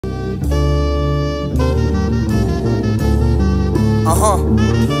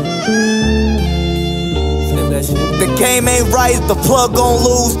The game ain't right, the plug gon'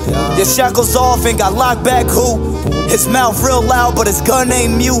 lose. Your shackles off and got locked back, who? His mouth real loud, but his gun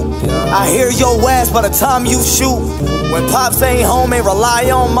ain't mute. I hear your ass by the time you shoot. When pops ain't home, ain't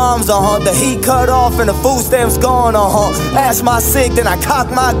rely on moms, The heat cut off and the food stamps gone, Ask my sick, then I cock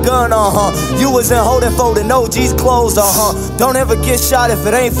my gun, You wasn't holding folding OG's clothes, Don't ever get shot if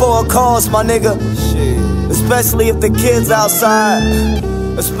it ain't for a cause, my nigga. Especially if the kids outside.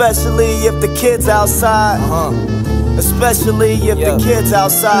 Especially if the kids outside. Especially if the kids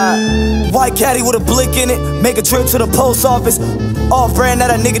outside. White caddy with a blick in it. Make a trip to the post office. Off brand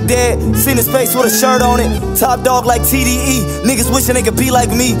that a nigga dead. Seen his face with a shirt on it. Top dog like TDE. Niggas wishing they could be like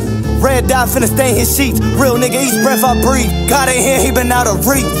me. Red dot finna stain his sheets. Real nigga, each breath I breathe. God ain't here, he been out of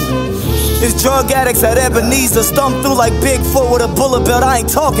reach. It's drug addicts at Ebenezer. Stumped through like Bigfoot with a bullet belt, I ain't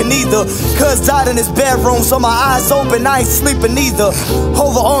talking either. Cuz died in his bedroom, so my eyes open, I ain't sleeping either.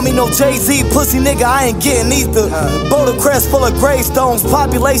 Over on me, no Jay-Z, pussy nigga, I ain't getting either. Boulder Crest full of gravestones,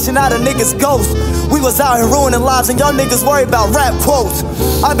 population out of niggas' ghosts. We was out here ruining lives and y'all niggas worry about rap quotes.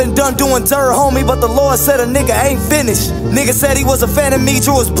 I been done doing dirt, homie, but the Lord said a nigga ain't finished. Nigga said he was a fan of me,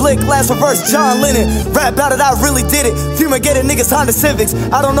 drew his blick, last reverse John Lennon. Rap about it, I really did it. Fumigated niggas Honda Civics.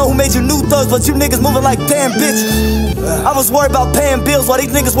 I don't know who made you new thugs, but you niggas moving like damn bitches. I was worried about paying bills while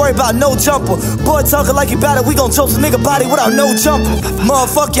these niggas worried about no jumper. Boy talking like he bout it, we gon' choke some nigga body without no jumper.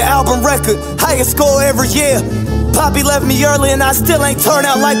 Motherfuck your album record, highest score every year. Poppy left me early and I still ain't turned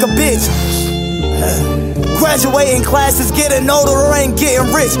out like a bitch. Graduating classes, getting older or ain't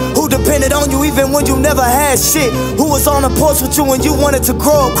getting rich. Who depended on you even when you never had shit? Who was on the porch with you when you wanted to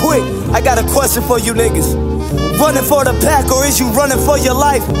grow up quick? I got a question for you niggas. Running for the pack or is you running for your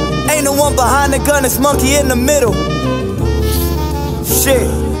life? Ain't no one behind the gun, it's monkey in the middle. Shit,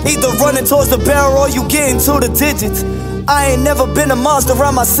 either running towards the barrel or you getting to the digits. I ain't never been a monster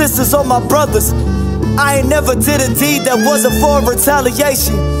around my sisters or my brothers. I ain't never did a deed that wasn't for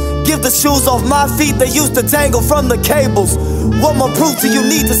retaliation. Give the shoes off my feet, they used to dangle from the cables. What more proof do you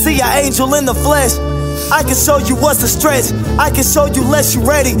need to see an angel in the flesh? I can show you what's a stretch, I can show you less you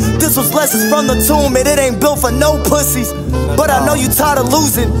ready. This was lessons from the tomb and it ain't built for no pussies. But I know you tired of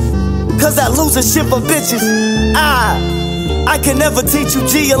losing, cause that losing shit for bitches. I can never teach you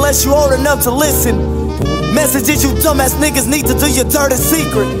G unless you old enough to listen. Messages you dumbass niggas need to do your dirty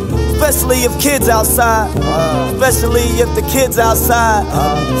secret. Especially if kids outside. Especially if the kids outside.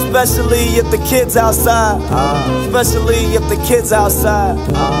 Especially if the kids outside. Especially if the kids outside.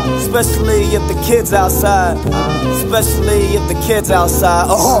 Especially if the kids outside. Especially if the kids outside.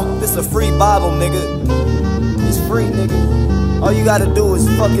 This a free Bible, nigga. It's free, nigga. All you gotta do is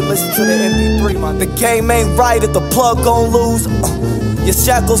fucking listen to the MP3, man. The game ain't right if the plug gon' lose. Your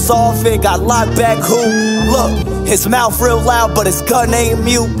shackles off and got locked back, who? Look, his mouth real loud, but his gun ain't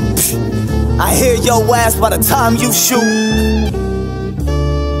mute. I hear your ass by the time you shoot.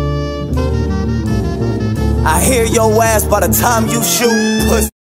 I hear your ass by the time you shoot.